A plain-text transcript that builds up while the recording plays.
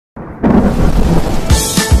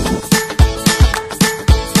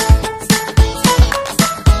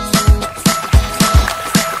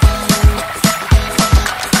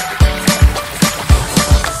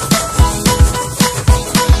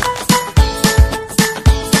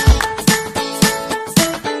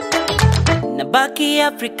tubaki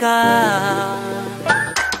Afrika.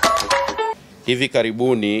 Hivi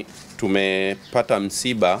karibuni tumepata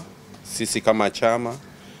msiba sisi kama chama.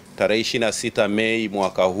 Tarehe 26 Mei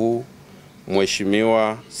mwaka huu,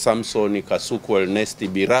 Mheshimiwa Samson Kasuku Ernest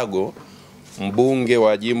Birago, mbunge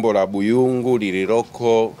wa jimbo la Buyungu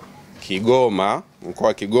lililoko Kigoma, mkoa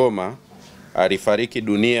wa Kigoma, alifariki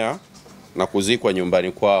dunia na kuzikwa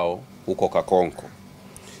nyumbani kwao huko Kakonko.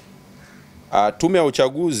 Tume ya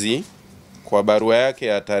uchaguzi kwa barua yake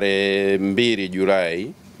ya tarehe 2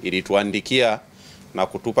 Julai ilituandikia na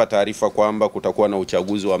kutupa taarifa kwamba kutakuwa na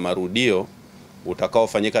uchaguzi wa marudio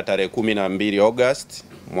utakaofanyika tarehe 12 Agosti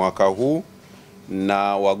mwaka huu,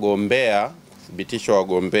 na wagombea, thibitisho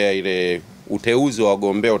wagombea, ile uteuzi wa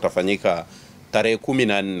wagombea utafanyika tarehe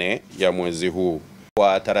 14 ya mwezi huu.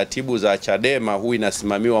 Kwa taratibu za Chadema, huu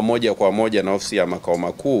inasimamiwa moja kwa moja na ofisi ya makao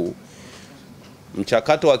makuu.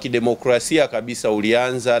 Mchakato wa kidemokrasia kabisa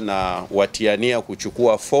ulianza na watiania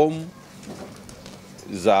kuchukua fomu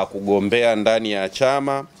za kugombea ndani ya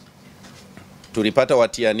chama. Tulipata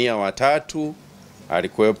watiania watatu,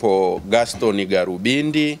 alikuwepo Gaston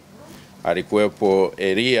Garubindi, alikuwepo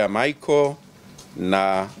Elia Michael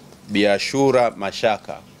na Biashura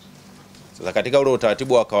Mashaka. Sasa katika ule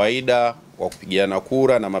utaratibu wa kawaida wa kupigiana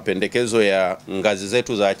kura na mapendekezo ya ngazi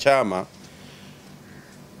zetu za chama,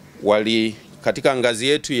 katika ngazi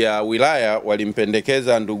yetu ya wilaya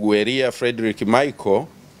walimpendekeza ndugu Elia Frederick Michael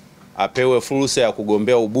apewe fursa ya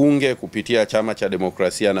kugombea ubunge kupitia Chama cha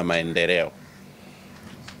Demokrasia na Maendeleo.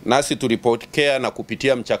 Nasi tulipokea na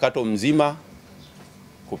kupitia mchakato mzima,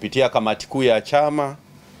 kupitia kamati kuu ya chama,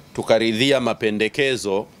 tukaridhia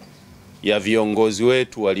mapendekezo ya viongozi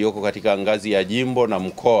wetu walioko katika ngazi ya jimbo na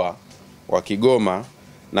mkoa wa Kigoma,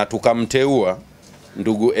 na tukamteua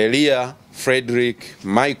ndugu Elia Frederick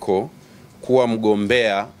Michael kuwa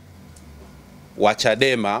mgombea wa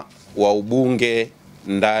Chadema wa ubunge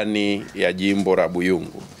ndani ya jimbo la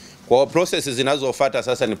Buyungu. Kwa process zinazofuata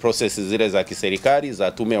sasa ni process zile za kiserikali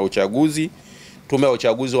za tume ya uchaguzi. Tume ya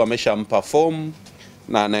uchaguzi wameshampa fomu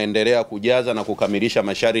na anaendelea kujaza na kukamilisha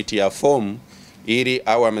masharti ya fomu ili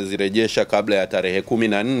awe amezirejesha kabla ya tarehe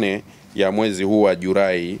 14 ya mwezi huu wa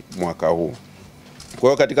Julai mwaka huu. Kwa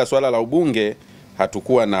hiyo katika swala la ubunge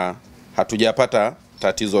hatujapata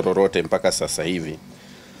tatizo lolote mpaka sasa hivi.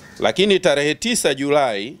 Lakini tarehe 9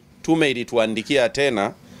 Julai tume ilituandikia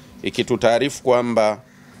tena ikitutaarifu kwamba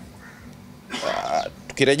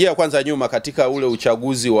tukirejea kwanza nyuma katika ule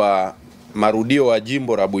uchaguzi wa marudio wa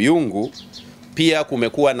jimbo la Buyungu, pia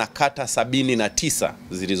kumekuwa na kata 79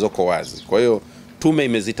 zilizoko wazi. Kwa hiyo tume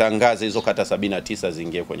imezitangaza hizo kata 79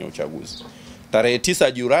 ziingie kwenye uchaguzi. Tarehe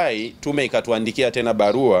 9 Julai tume ikatuandikia tena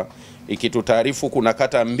barua ikitutaarifu kuna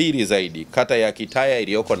kata 2 zaidi, kata ya Kitaya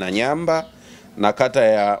iliyoko na Nyamba na kata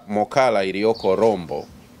ya Mokala iliyoko Rombo,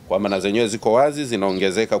 kwa maana zenyewe ziko wazi,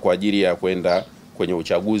 zinaongezeka kwa ajili ya kwenda kwenye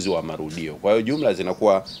uchaguzi wa marudio. Kwa hiyo jumla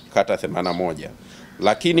zinakuwa kata 81.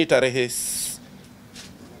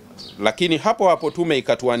 Lakini hapo tume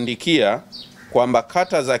ikatuandikia kwamba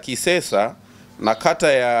kata za Kisesa na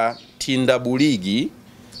kata ya Tindabuligi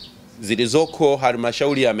zilizoko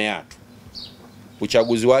halmashauri ya Meatu,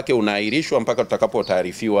 uchaguzi wake unaahirishwa mpaka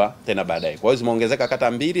tutakapotaarifiwa tena baadaye. Kwa hiyo zimeongezeka kata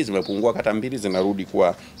 2, zimepungua kata 2, zinarudi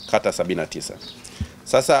kuwa kata 79.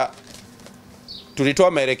 Sasa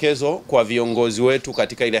tulitoa maelekezo kwa viongozi wetu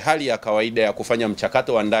katika ile hali ya kawaida ya kufanya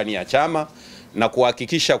mchakato wa ndani ya chama na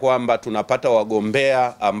kuhakikisha kwamba tunapata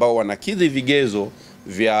wagombea ambao wanakidhi vigezo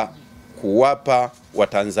vya kuwapa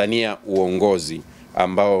Watanzania uongozi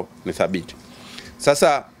ambao ni thabiti.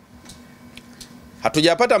 Sasa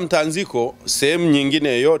hatujapata mtanziko sehemu nyingine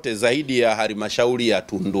yoyote zaidi ya halmashauri ya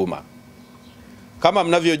Tunduma. Kama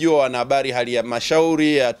mnavyojua wanahabari,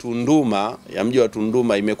 halmashauri ya Tunduma, ya mji wa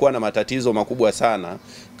Tunduma, imekuwa na matatizo makubwa sana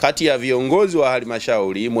kati ya viongozi wa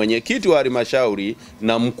halmashauri, mwenyekiti wa halmashauri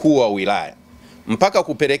na mkuu wa wilaya, mpaka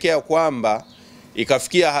kupelekea kwamba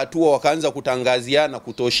ikafikia hatua wakaanza kutangaziana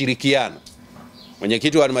kutoshirikiana.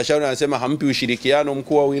 Mwenyekiti wa halmashauri anasema hampi ushirikiano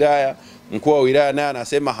mkuu wa wilaya naye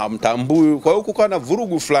anasema hamtambui. Kwa hiyo kukawa na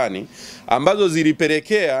vurugu fulani ambazo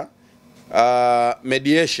zilipelekea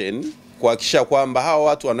mediation kuhakikisha kwamba hawa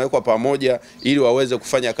watu wanawekwa pamoja ili waweze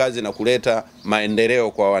kufanya kazi na kuleta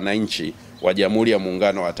maendeleo kwa wananchi wa Jamhuri ya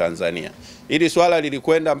Muungano wa Tanzania. Hili swala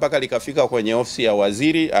lilikwenda mpaka likafika kwenye ofisi ya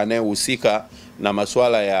waziri anayehusika na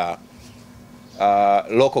masuala ya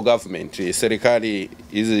local government, serikali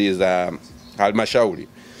hizi za halmashauri.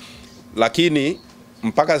 Lakini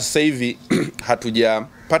mpaka sasa hivi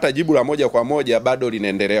hatujapata jibu la moja kwa moja, bado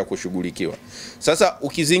linaendelea kushughulikiwa. Sasa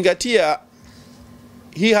ukizingatia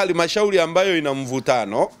hii halmashauri ambayo ina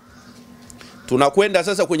mvutano, tunakwenda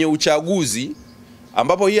sasa kwenye uchaguzi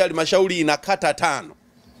ambapo hii halmashauri ina kata 5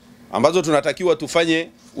 ambazo tunatakiwa tufanye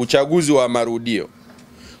uchaguzi wa marudio.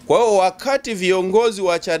 Kwa hiyo wakati viongozi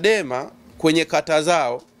wa Chadema kwenye kata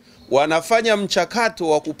zao wanafanya mchakato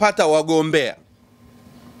wa kupata wagombea,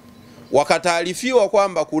 wakataarifiwa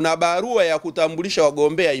kwamba kuna barua ya kutambulisha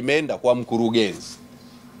wagombea imeenda kwa mkurugenzi.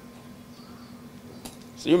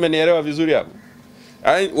 Sio, umenielewa vizuri hapo?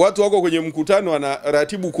 Watu wako kwenye mkutano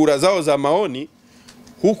wanaratibu kura zao za maoni,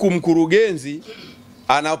 huku mkurugenzi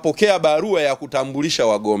anapokea barua ya kutambulisha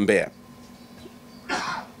wagombea.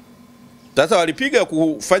 Sasa walipiga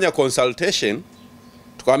kufanya consultation,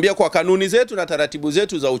 tukamwambia kwa kanuni zetu na taratibu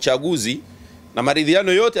zetu za uchaguzi na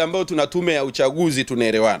maridhiano yote ambayo tuna tume ya uchaguzi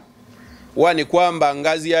tunaelewana. Ni kwamba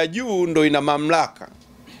ngazi ya juu ndo ina mamlaka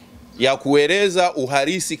ya kueleza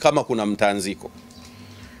uhalisi kama kuna mtanziko.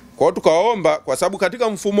 Kwa hiyo tukaomba, kwa sababu katika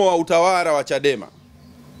mfumo wa utawala wa Chadema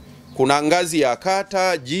kuna ngazi ya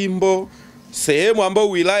kata, jimbo, sehemu ambayo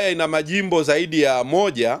wilaya ina majimbo zaidi ya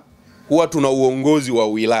 1, huwa tuna uongozi wa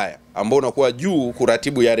wilaya ambao unakuwa juu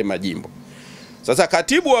kuratibu yale majimbo. Sasa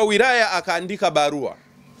katibu wa wilaya akaandika barua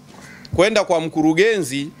kwenda kwa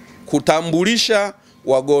mkurugenzi kutambulisha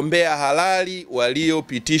wagombea halali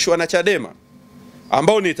waliopitishwa na Chadema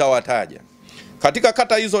ambao nitawataja. Katika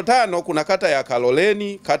kata hizo 5 kuna kata ya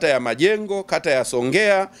Kaloleni, kata ya Majengo, kata ya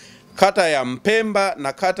Songea, kata ya Mpemba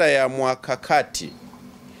na kata ya Mwakakati.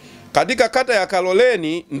 Katika kata ya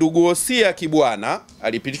Kaloleni, ndugu Osia Kibwana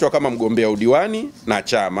alipitishwa kama mgombea udiwani na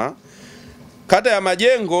chama. Kata ya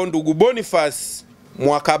Majengo, ndugu Boniface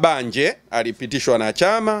Mwakabanje alipitishwa na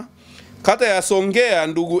chama. Kata ya Songea,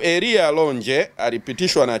 ndugu Elia Lonje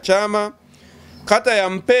alipitishwa na chama. Kata ya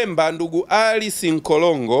Mpemba, ndugu Ali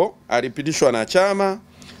Sinkolongo alipitishwa na chama.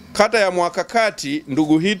 Kata ya Mwakakati,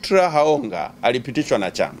 ndugu Hitra Haonga alipitishwa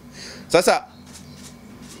na chama. Sasa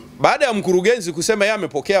baada ya mkurugenzi kusema yeye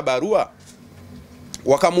amepokea barua,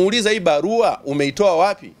 wakamuuliza hii barua umeitoa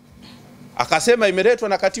wapi? Akasema imeletwa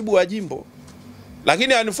na katibu wa jimbo.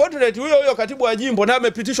 Lakini unfortunately huyo katibu wa jimbo na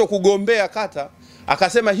amepitishwa kugombea kata,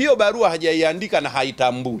 akasema hiyo barua hajaiandika na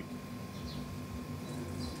haitambui.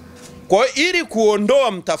 Kwa hiyo ili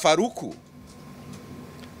kuondoa mtafaruku,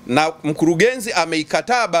 na mkurugenzi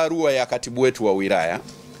ameikataa barua ya katibu wetu wa wilaya,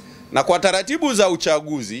 na kwa taratibu za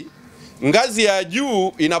uchaguzi ngazi ya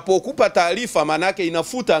juu inapokupa taarifa manake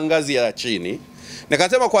inafuta ngazi ya chini.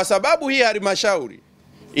 Nikasema kwa sababu hii halmashauri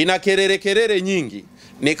ina kelele nyingi,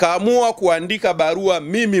 nikaamua kuandika barua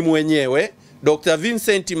mimi mwenyewe, Dr.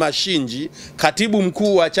 Vicent Mashinji, katibu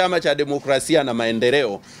mkuu wa Chama cha Demokrasia na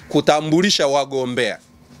Maendeleo, kutambulisha wagombea.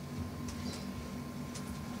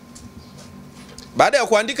 Baada ya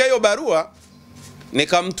kuandika hiyo barua,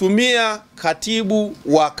 nikamtumia katibu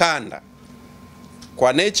wa kanda.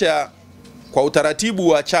 Kwa utaratibu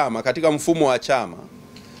wa chama, katika mfumo wa chama,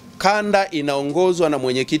 kanda inaongozwa na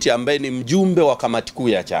mwenyekiti ambaye ni mjumbe wa kamati kuu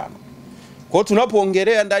ya chama. Kwa hiyo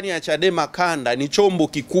tunapoongelea ndani ya Chadema, kanda ni chombo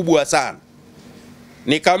kikubwa sana.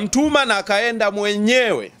 Nikamtuma na akaenda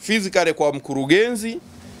mwenyewe physically kwa mkurugenzi,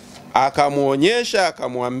 akamuonyesha,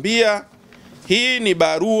 akamwambia hii ni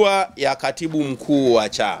barua ya katibu mkuu wa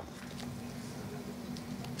chama,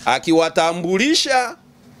 akiwatambulisha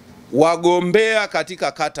wagombea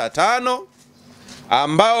katika kata 5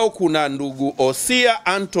 ambao kuna ndugu Osia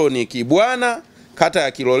Anthony Kibwana kata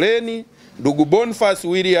ya Kiloleni, ndugu Boniface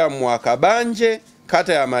William Mwakabanje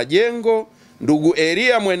kata ya Majengo, ndugu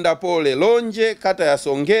Elia Mwendapole Lonje kata ya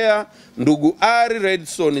Songea, ndugu Ari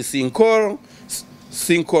Redson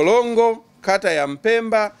Sinkolongo kata ya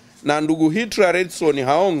Mpemba na ndugu Hitra Redson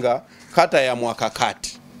Haonga kata ya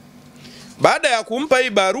Mwakakati. Baada ya kumpa hii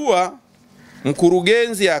barua,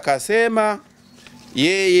 mkurugenzi akasema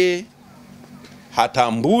yeye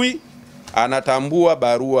hatambui, anatambua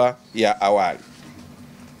barua ya awali.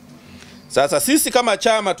 Sasa sisi kama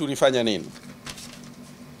chama tulifanya nini?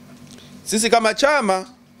 Sisi kama chama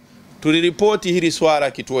tuliripoti hili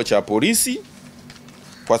swala kituo cha polisi,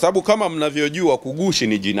 kwa sababu kama mnavyojua kugushi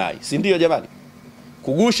ni jinai, si ndio jamani?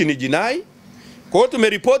 Kugushi ni jinai. Kwa hiyo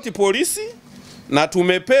tumeripoti polisi na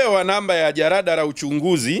tumepewa namba ya jarada la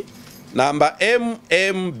uchunguzi namba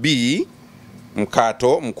MMB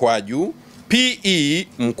mkwaju PE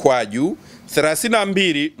mkwaju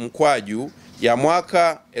 32 mkwaju ya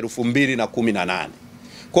mwaka 2018.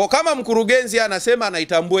 Kwa kama mkurugenzi anasema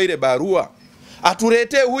anaitambua ile barua,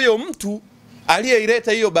 atuletee huyo mtu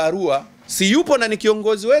aliyeileta hiyo barua, si yupo na ni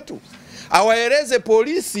kiongozi wetu, awaeleze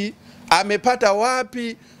polisi amepata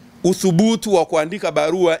wapi uthubutu wa kuandika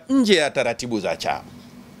barua nje ya taratibu za chama.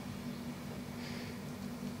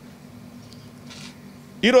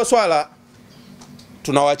 Hilo swala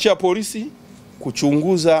tunawachia polisi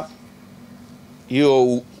kuchunguza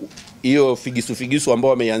hiyo hiyo figisu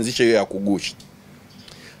ambao wameianzisha hiyo ya kugushi.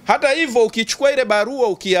 Hata hivyo ukichukua ile barua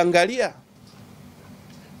ukiangalia,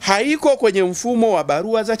 haiko kwenye mfumo wa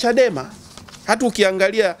barua za Chadema. Hata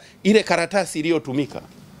ukiangalia ile karatasi iliyotumika,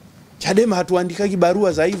 Chadema hatuandikagi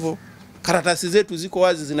barua za hivyo. Karatasi zetu ziko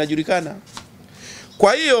wazi, zinajulikana.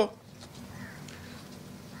 Kwa hiyo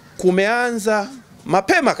kumeanza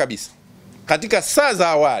mapema kabisa katika saa za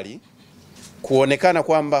awali kuonekana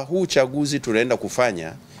kwamba huu uchaguzi tunaenda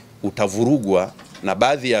kufanya utavurugwa na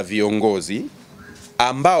baadhi ya viongozi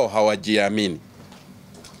ambao hawajiamini.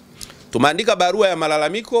 Tumeandika barua ya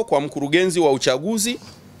malalamiko kwa mkurugenzi wa uchaguzi,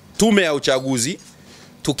 tume ya uchaguzi,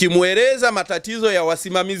 tukimweleza matatizo ya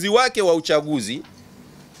wasimamizi wake wa uchaguzi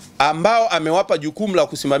ambao amewapa jukumu la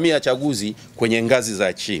kusimamia chaguzi kwenye ngazi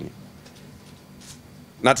za chini,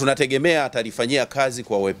 na tunategemea atalifanyia kazi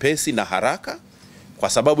kwa wepesi na haraka, kwa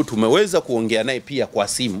sababu tumeweza kuongea naye pia kwa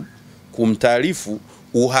simu kumtaarifu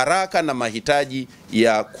uharaka na mahitaji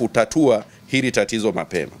ya kutatua hili tatizo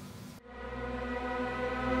mapema.